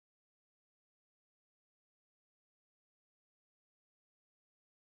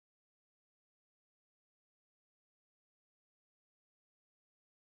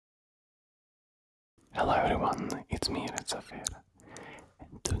Hello everyone, it's me, Rasvyet,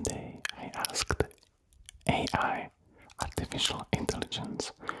 and today I asked AI, artificial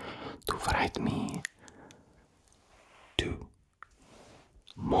intelligence, to write me 2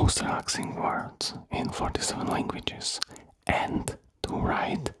 most relaxing words in 47 languages and to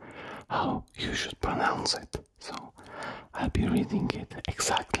write how you should pronounce it. So I'll be reading it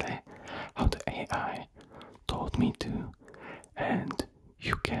exactly how the AI told me to, and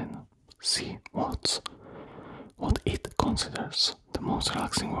you can see what it considers the most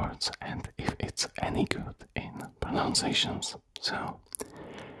relaxing words and if it's any good in pronunciations. So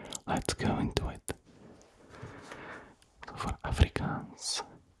let's go into it. So for Afrikaans,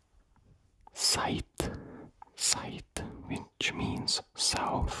 suid, which means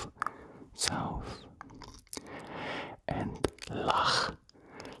south, and lach,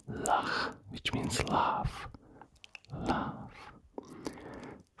 which means love,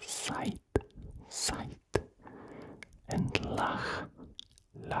 suid, and lach,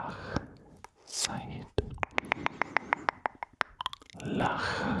 suid,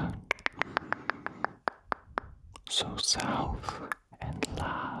 lach. So south and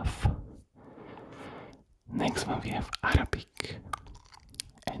love. Next one we have Arabic,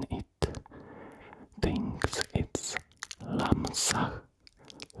 and it thinks it's lmsah,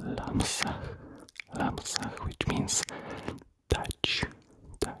 which means touch,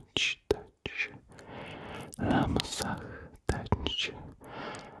 lamsah, touch,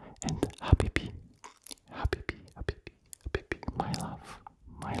 and habibi, my love,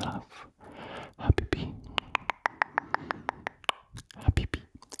 habibi.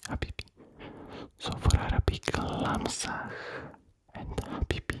 So for Arabic, lamsah and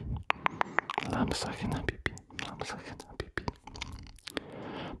habibi,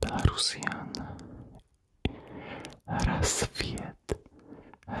 Belarusian,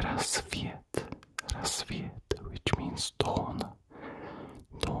 rasvyet, which means dawn,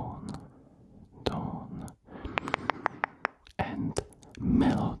 and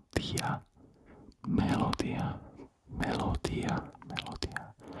melodiya,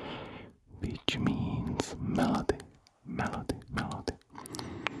 which means melody.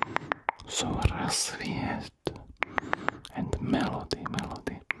 So rasvyet and melody,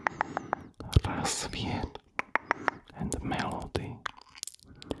 rasvyet and melody,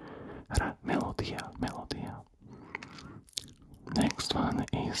 melodiya. Next one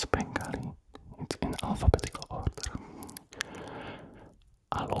is Bengali. It's in alphabetical order.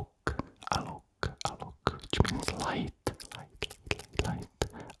 Alok, which means light,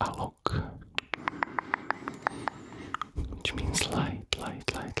 alok, which means light,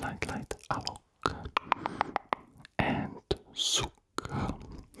 alok, and sukh,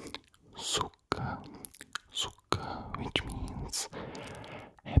 which means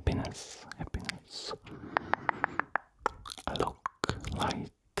happiness, alok,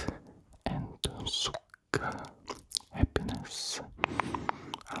 light, and sukh, happiness,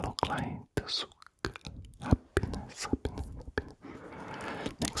 alok, light, sukh, happiness.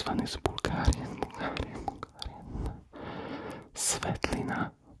 Next one is Bulgarian.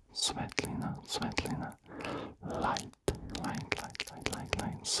 Svetlina,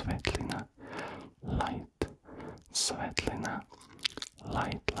 light, svetlina,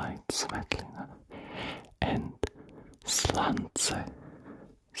 light, svetlina, and slantse,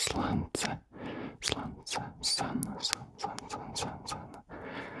 sun, slantse,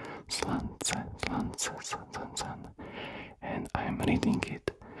 and I'm reading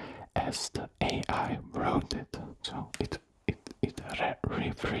it as the AI wrote it, so it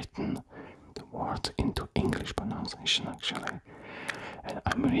rewritten the words into English pronunciation actually, and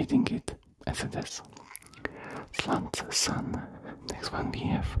I'm reading it as it is. Slantse, sun. Next one we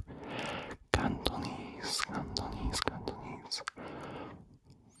have Cantonese.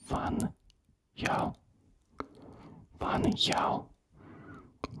 Van yao,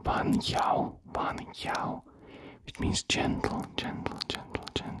 which means gentle.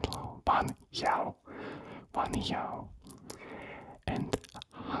 Van yao, and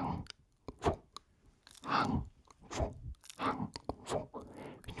hang fu,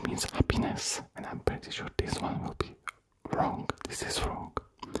 which means happiness, and I'm pretty sure this one will be wrong. This is wrong.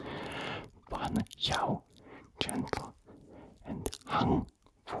 Van yao, gentle, and hang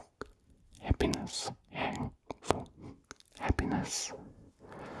fu, happiness. Happiness.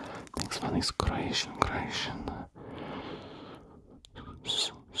 Next one is Croatian.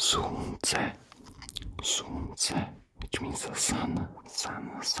 Soontse, which means the sun.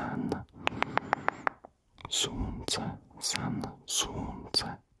 Soontse,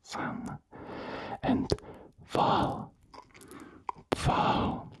 and vahl,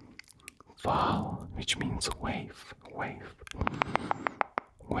 which means wave, wave,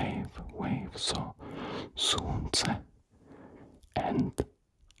 wave, wave. So soontse and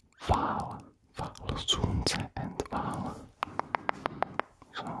vahl, vahl, soontse and vahl.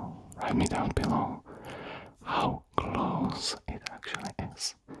 So write me down below how close it actually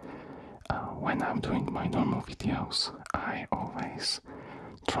is. When I'm doing my normal videos, I always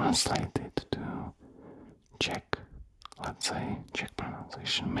translate it to Czech, let's say Czech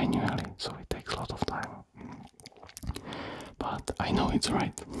pronunciation manually, so it takes a lot of time. But I know it's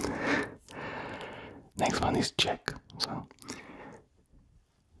right. Next one is Czech. So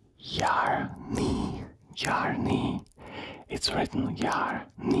jarni, jarni. It's written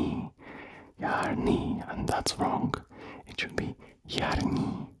jarni, jarni, and that's wrong. It should be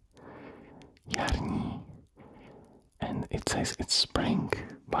jarni, jarni. And it says it's spring,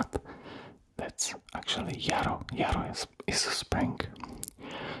 but that's actually jaro. Jaro is a spring.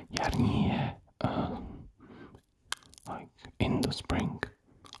 Jarni, like in the spring.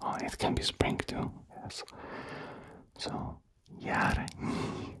 Oh, it can be spring too, yes. So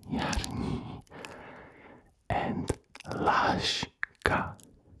jarni, jarni. And lashka,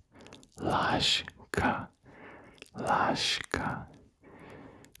 lashka, lashka,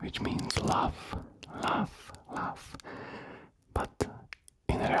 which means love, love, love. But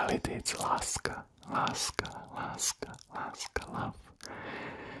in reality it's laska, laska, laska, laska, love.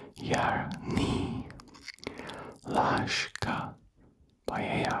 Jarni, lashka, by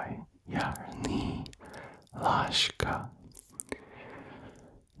AI. Jarni, lashka.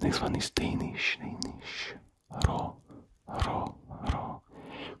 Next one is Danish, Danish. Ro, ro, ro,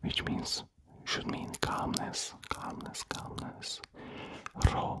 which means, should mean calmness, calmness, calmness.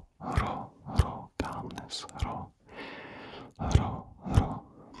 Ro, ro, ro, calmness, ro, ro, ro.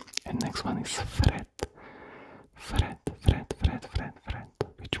 And next one is fret, fret, fret, fret, fret, fret,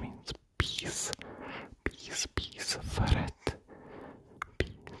 which means peace, peace, peace, fret,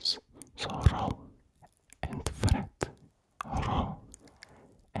 peace. So ro and fret, ro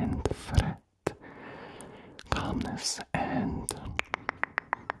and fret, calmness and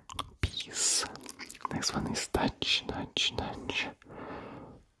peace. Next one is touch, touch, touch.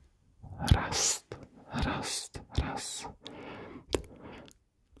 Rast, rast, rast,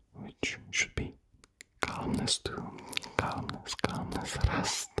 which should be calmness too. Calmness, calmness,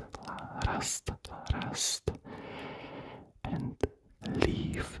 rast, rast, rast. And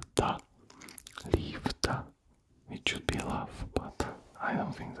liefde, liefde, which should be love, but I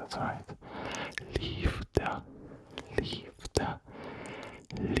don't think that's right. Liefde, liefde,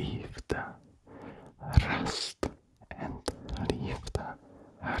 liefde, rast and liefde,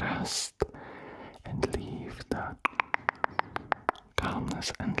 rast and liefde,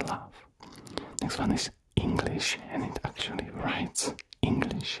 calmness and love. Next one is English, and it actually writes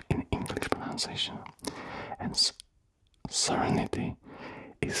English in English pronunciation. And serenity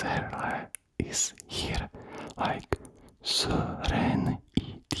is here like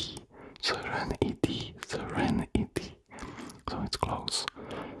serenity, serenity, serenity. So it's close.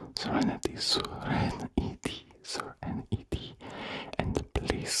 Serenity, serenity, serenity. And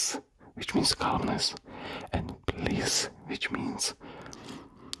bliss, which means calmness. And bliss, which means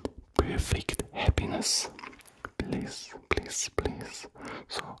perfect happiness. Bliss, bliss, bliss.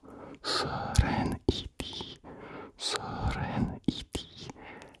 So serenity, serenity,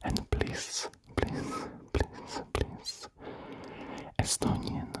 and bliss, bliss, bliss, bliss.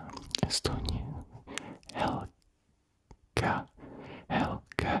 Estonian, Estonian. Helga,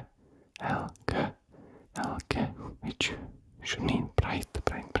 Helga, Helga, Helga, which should mean bright,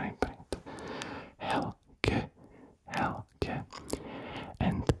 bright, bright, bright. Helga, Helga.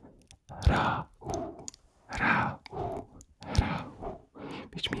 And Rahu, Rahu, Rahu,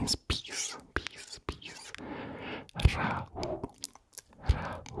 which means peace, peace, peace. Rahu,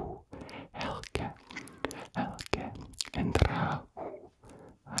 Rahu, Helga, Helga, and Rahu,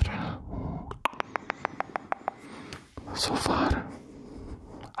 Rahu. So far,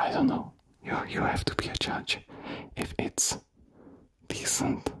 I don't know. You have to be a judge if it's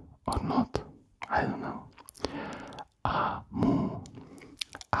decent or not. I don't know. Amu,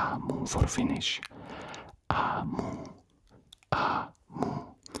 Amu for Finnish. Amu, Amu,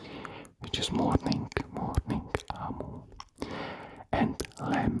 which is morning, morning, Amu. And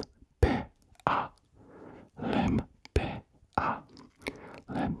lempe, lempe,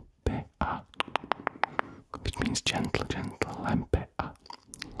 lempe, which means gentle, gentle, lempe,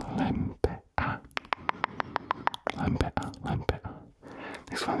 lempe, lempe, lempe.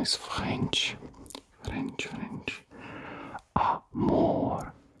 This one is French, French, French.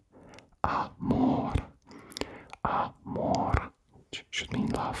 Amor, amor, amor, which should mean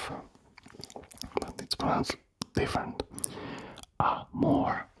love, but sounds different.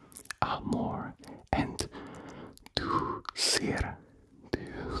 More, and do sir,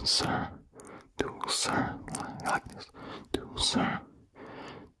 like this, do sir,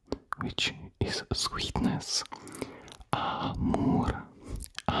 which is sweetness. Amor,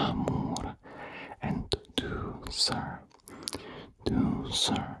 and do sir.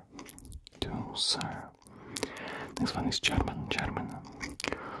 This one is German.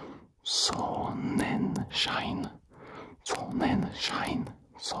 Sonnenschein,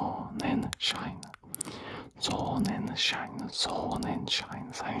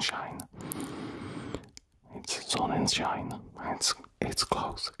 sunshine. It's Sonnenschein. It's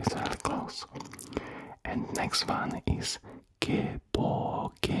close. It's really close. And next one is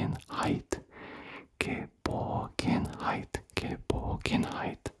Geborgenheit.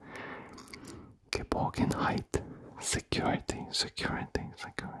 Security.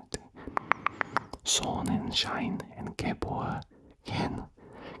 Sonnenschein and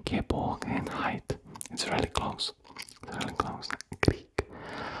Geborgenheit. It's really close. Greek.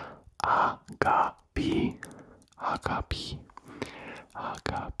 Agapi,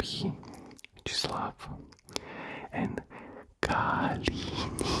 which is love. And Galini,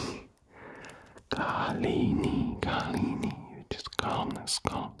 which is calmness.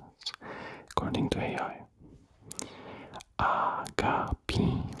 According to AI.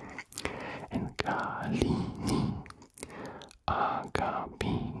 Agapi and Galini.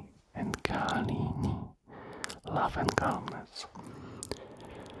 Love and calmness.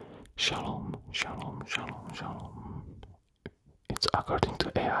 Shalom. It's according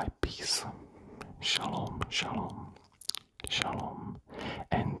to AI peace. Shalom.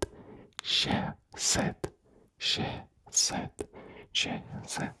 And Shezet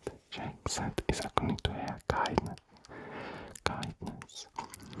is according to AI kindness.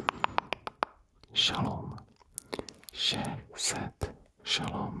 Shalom. Shezet.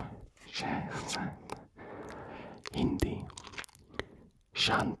 Hindi.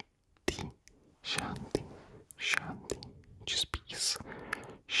 Shanti, which is peace.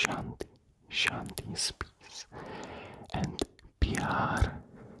 Shanti is peace. And Pyar,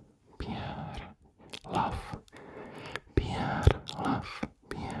 love.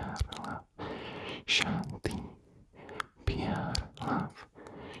 Shanti, Pyar, love.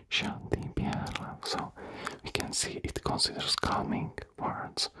 So we can see it considers calming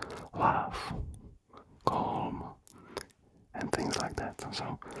words, love, calm, and things like that.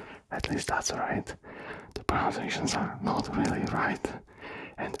 So at least that's right. The pronunciations are not really right,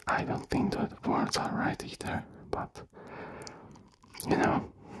 and I don't think that the words are right either, but you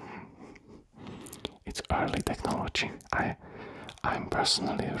know, it's early technology. I'm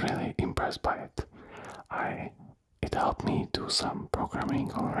personally really impressed by it. It helped me do some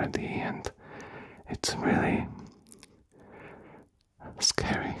programming already, and it's really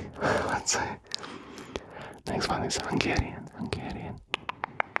scary, let's say. Next one is Hungarian.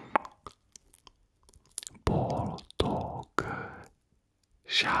 Boldogság.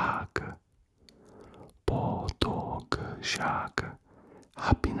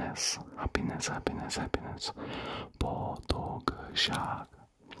 Happiness.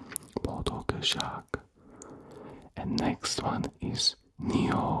 Boldogság. And next one is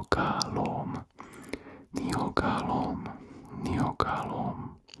Nyugalom,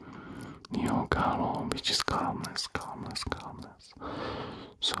 which is calmness.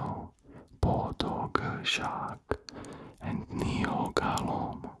 So boldogság and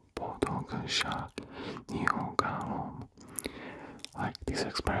Nyugalom. Like this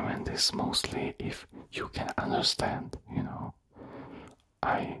experiment is mostly if you can understand, you know.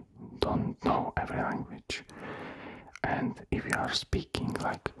 I don't know every language, and if you are speaking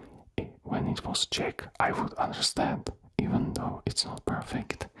like when it was Czech, I would understand, even though it's not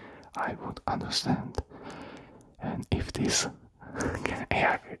perfect. I would understand. And if this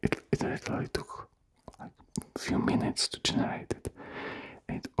it literally took like a few minutes to generate it.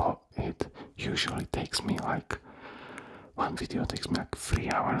 It usually takes me like one video takes me like 3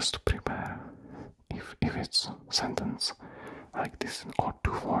 hours to prepare. If it's a sentence like this, or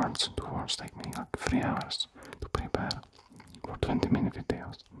two words take me like 3 hours to prepare for 20-minute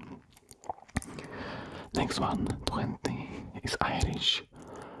videos. Next one, 20, is Irish.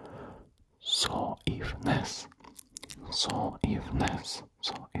 Soifness,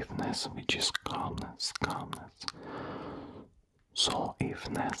 which is calmness.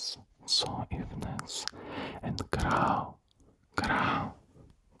 Soifness, and grau,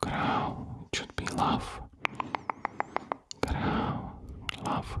 it should be love.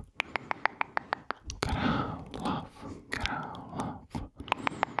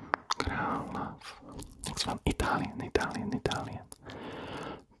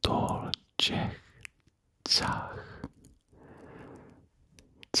 dolce, zach,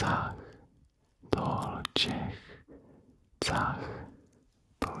 zach, dolce, zach,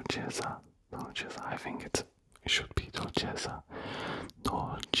 dolceza, dolceza. I think it should be dolceza,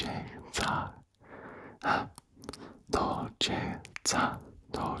 dolceza, dolceza,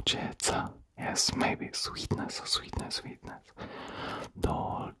 dolceza. Yes, maybe sweetness, sweetness, sweetness.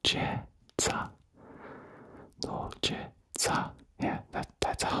 Dolceza, dolceza. Yeah,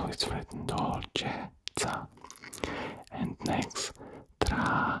 that's how it's written. Dolceza. And next,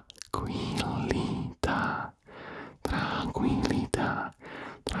 tranquillità, tranquillità,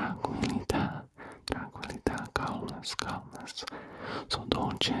 tranquillità, tranquillità, calmness, calmness. So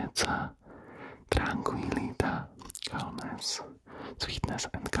dolcezza, tranquillità, calmness, sweetness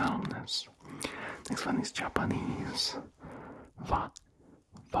and calmness. Next one is Japanese. Va,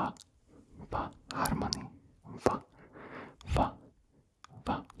 va, va, harmony. Va, va,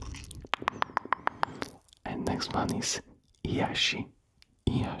 va. And next one is Iashi,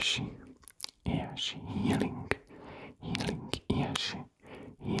 Iashi, Iashi, healing, healing, Iashi,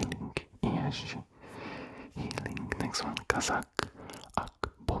 healing, Iashi, healing. Next one, Kazakh,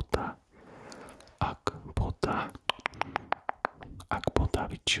 Akbota, Akbota, Akbota,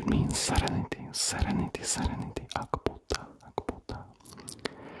 which means serenity, serenity, serenity, Akbota, Akbota.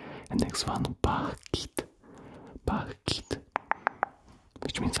 And next one, Bahkit, Bahkit,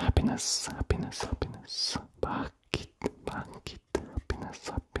 which means happiness, happiness, happiness. Bahkit, Bahkit, happiness,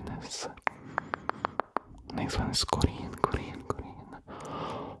 happiness. Next one is Korean, Korean, Korean.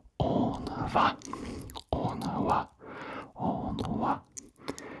 Onwa, Onwa, Onwa,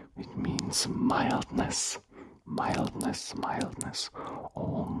 which means mildness, mildness, mildness.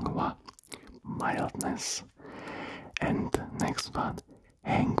 Onwa, mildness. And next one,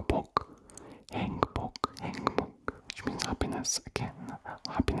 Hengbok, Hengbok, Hengbok, which means happiness again,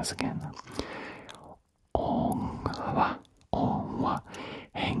 happiness again. Onwa, Onwa,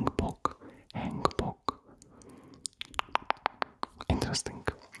 Hengbok, Hengbok. Interesting.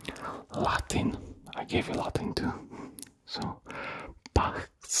 Latin, I gave you Latin too. So,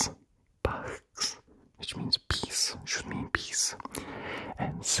 Pax, Pax, which means peace, should mean peace.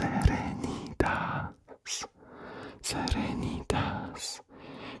 And Serenitas, Serenitas,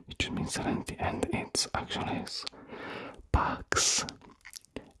 which means serenity, and it's actually Pax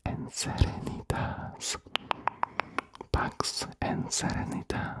and Serenitas, Pax and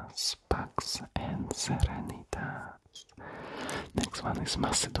Serenitas, Pax and Serenitas. Next one is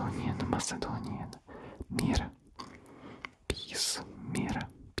Macedonian, Macedonian, Mir, peace, Mir,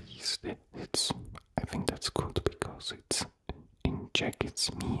 peace. It's, I think that's good because it's in Czech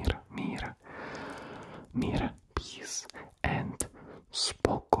it's Mir, Mir, Mir, peace. And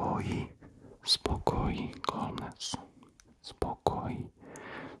Spokoj, Spokoj, calmness, Spokoj,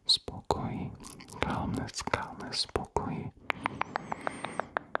 Spokoj, calmness, calmness, Spokoj.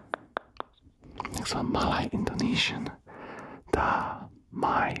 Next one, Malay, Indonesian.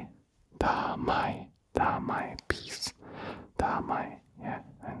 Damai, Damai, Damai, peace, Damai, yeah,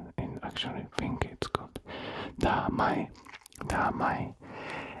 and actually think it's good. Damai, Damai,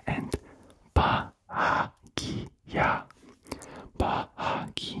 and Bahagia,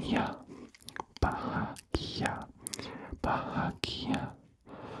 Bahagia, Bahagia, Bahagia.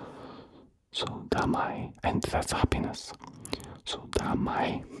 So Damai, and that's happiness. So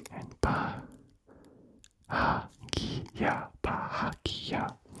Damai and Bahagia,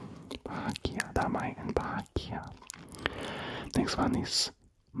 Bahagia, Bahagia, Damai and Bahagia. Next one is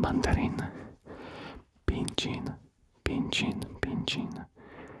Mandarin, Pinjin, Pinjin, Pinjin,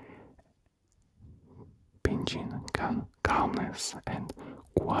 Pinjin, calmness, and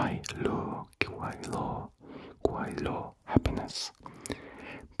Guaylo, Guaylo, Guaylo, happiness.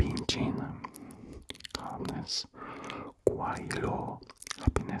 Pinjin, calmness, Guaylo,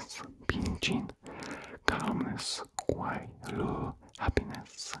 happiness. Pinjin, calmness, Guaylo,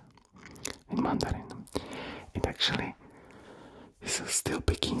 happiness. In Mandarin, it actually is still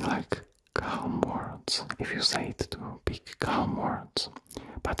picking like calm words if you say it to pick calm words,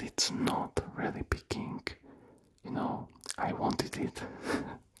 but it's not really picking, you know, I wanted it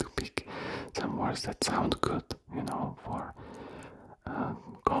to pick some words that sound good, you know, for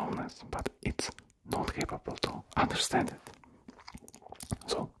calmness, but it's not capable to understand it.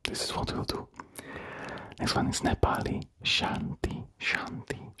 So this is what we'll do. Next one is Nepali, Shanti,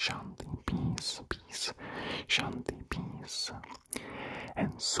 Shanti, Shanti, peace, peace, Shanti, peace.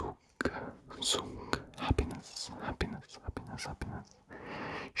 And Sukh, Sukh, happiness, happiness, happiness, happiness.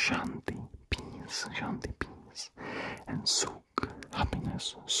 Shanti, peace, Shanti, peace. And Sukh,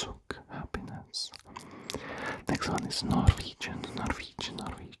 happiness, Sukh, happiness. Next one is Norwegian, Norwegian,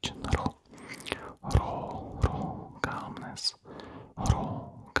 Norwegian,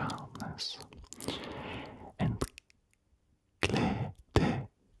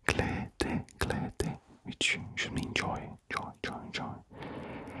 should mean joy, joy, joy, joy.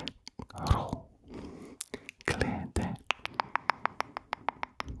 Ro, klede.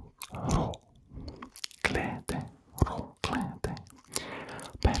 Ro, klede, ro, klede.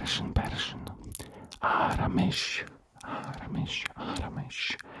 Persian, Persian. Aramesh, Aramesh,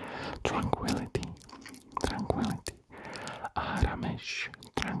 Aramesh. Tranquility, tranquility. Aramesh,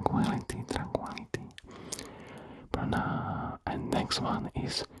 tranquility, tranquility. And next one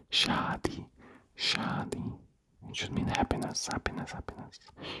is shadi, shadi. It should mean happiness, happiness, happiness.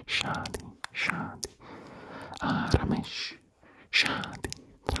 Shadi, shadi. Aramesh, shadi,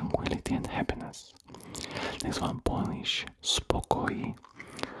 tranquility and happiness. Next one, Polish, spokoj,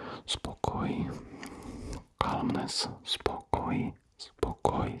 spokoj, calmness, spokoj,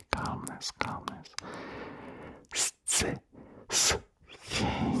 spokoj, calmness, calmness. Sce,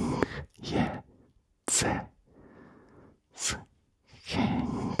 schęgiece, schęgiece,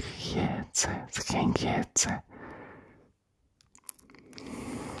 schęgiece.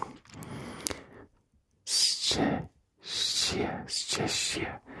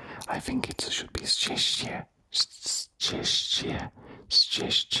 Szczęście. I think it should be szczęście, szczęście,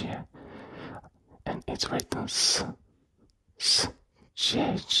 szczęście. And it's written szczęście,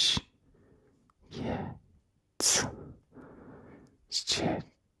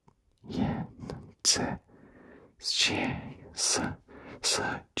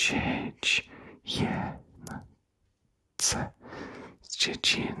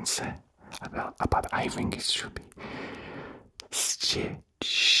 szczęście, but I think it should be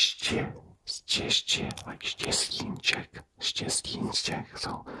like szczęście.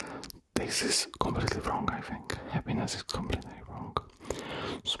 So this is completely wrong, I think. Happiness is completely wrong.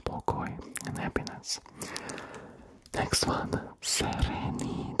 Spokoj and happiness. Next one,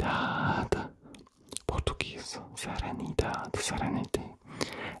 serenidad. Portuguese, serenidad, serenity.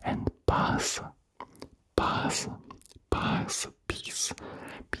 And paz, paz, paz, peace,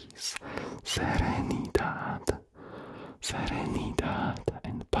 peace. Serenidad, serenidad,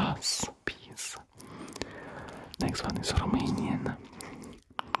 and paz, peace. Next one is Romanian.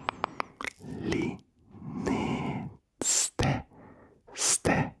 Liniste,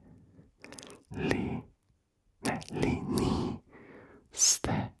 ste, liniste,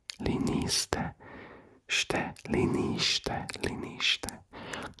 liniste, šte, liniste, liniste.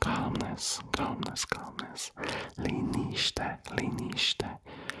 Calmness, calmness, calmness. Liniste, liniste,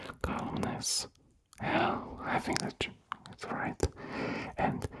 calmness. Yeah, I think that's right.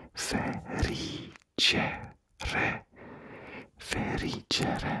 And fericere,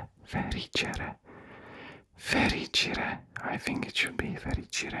 fericere, fericere, fericere. I think it should be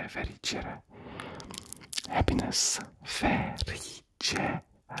fericere, fericere. Happiness, fericere.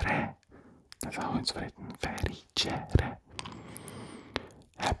 That's how it's written, fericere.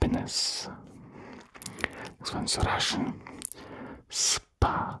 Happiness. This one's Russian.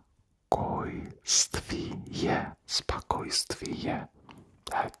 Spokojstwie, spokojstwie.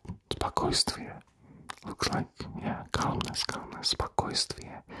 Spokojstwie. Looks like, yeah, calmness, calmness,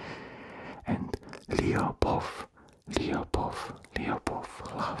 spokojstwie. And Lyubov, Lyubov, Lyubov,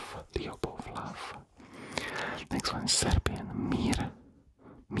 love, Lyubov, love. Next one is Serbian. Mir,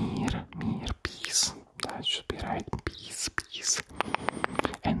 mir, mir, peace. That should be right. Peace, peace.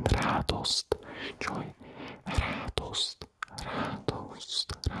 And radost, joy. Radost, radost,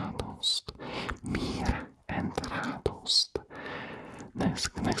 radost. Mir and radost.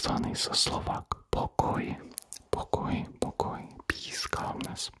 Next one is Slovak. Pokoj, pokoj, pokoj. Peace,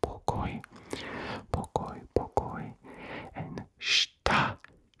 calmness. Pokoj, pokoj, pokoj. And szczęście,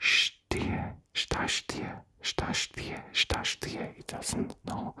 szczęście, szczęście, szczęście. It doesn't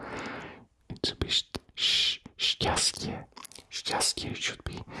know. It should be szczęście. Szczęście should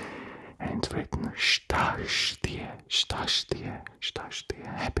be. And it's written szczęście, szczęście, szczęście.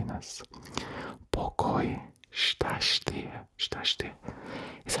 Happiness. Pokoj, szczęście, szczęście.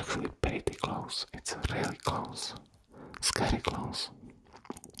 It's actually pretty close. It's really close. Scary close.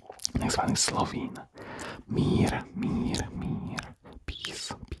 Next one is Slovene. Mir, mir, mir.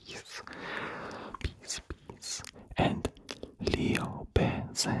 Peace, peace. Peace, peace. And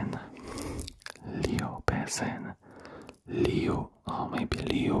Ljubezen. Ljubezen. Or maybe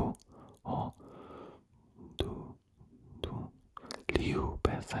Liu. Or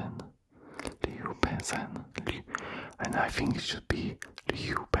Ljubezen. Ljubezen. And I think it should be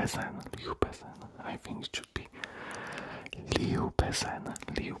Ljubezen. Ljubezen. I think it should be Ljubezen.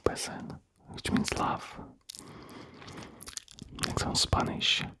 Ljubezen. Which means love. Next one,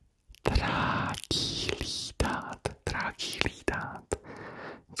 Spanish. Tranquilidad. Tranquilidad.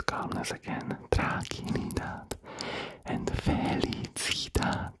 It's calmness again. Tranquilidad. And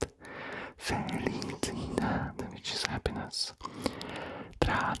felicidad. Felicidad.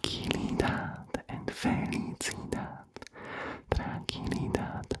 tranquilidad and felicidad,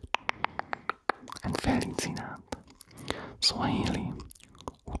 tranquilidad and felicidad. Swahili,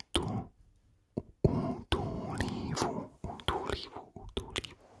 utulivu,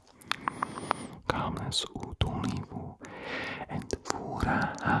 calmness, utulivu, and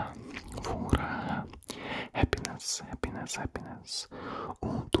furaha, happiness,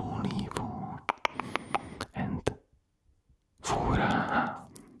 utulivu, and furaha.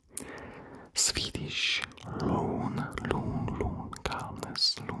 Swedish, loon,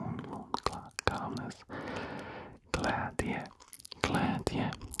 calmness, calmness, glädje,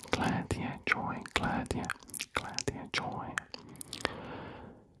 joy, glädje, joy.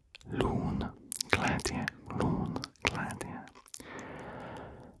 Loon, glädje.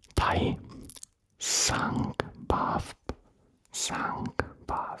 Thai, sangbav,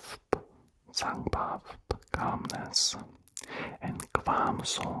 calmness. And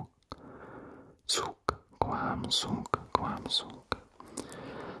sukh,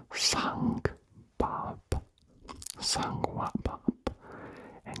 sangwabab,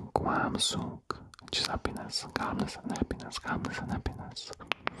 and sukh, which is happiness, calmness and happiness.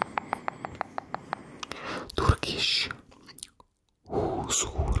 Turkish,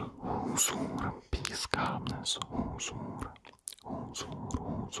 huzur, peace, calmness, huzur,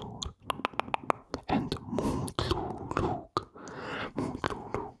 and mutluluk,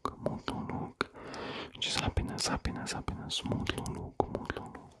 which is happiness, mutluluk,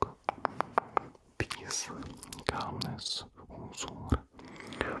 peace, calmness, huzur,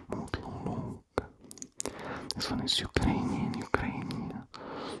 mutluluk. This one is Ukrainian,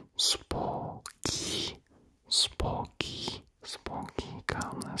 spooky,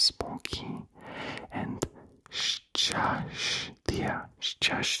 calmness, spooky, and счастье.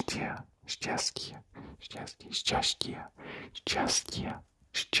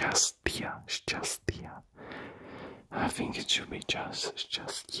 I think it should be just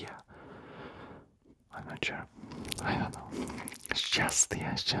счастье. I'm not sure. I don't know.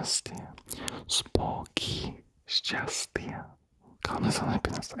 Счастье. Spooky, счастье. Calmness and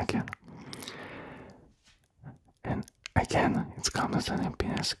happiness again. And again, it's calmness and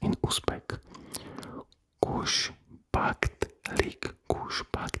happiness in Uzbek. Kushbaktlik.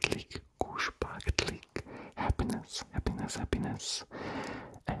 Happiness.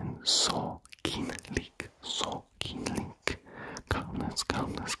 And sokinlik. Calmness.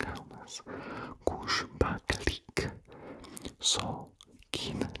 Kushbaktlik.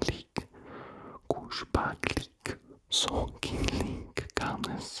 Sokinlik.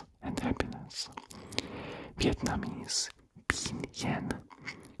 Calmness and happiness. Vietnamese, Binh Yen,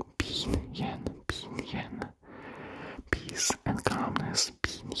 peace and calmness,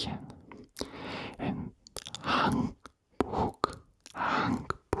 Binh Yen. And Hang Buk,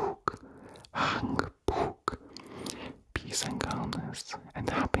 peace and calmness and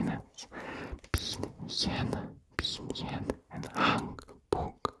happiness, Binh Yen, and Hang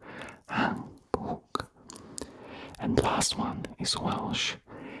Buk. And last one is Welsh,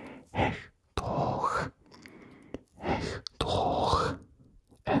 Toch,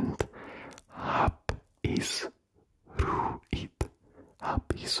 and hap is ruit,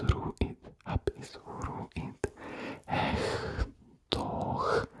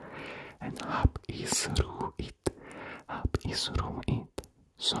 toch, and hap is ruit.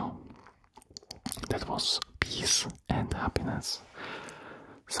 So that was peace and happiness.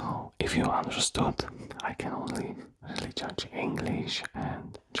 So if you understood, I can only really judge English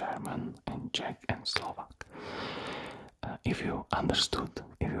and German and Czech and Slovak. If you understood,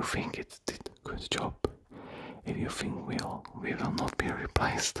 if you think it did a good job, if you think we will not be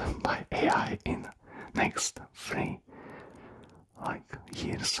replaced by AI in next 3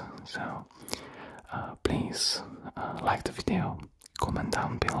 years, so please like the video, comment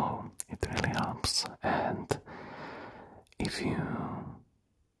down below, it really helps. And if you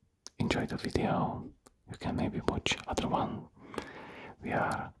enjoyed the video, you can maybe watch other one. We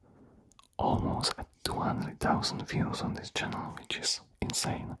are almost at 200,000 views on this channel, which is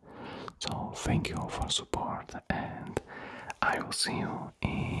insane. So thank you for support, and I will see you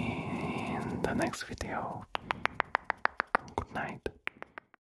in the next video. Good night.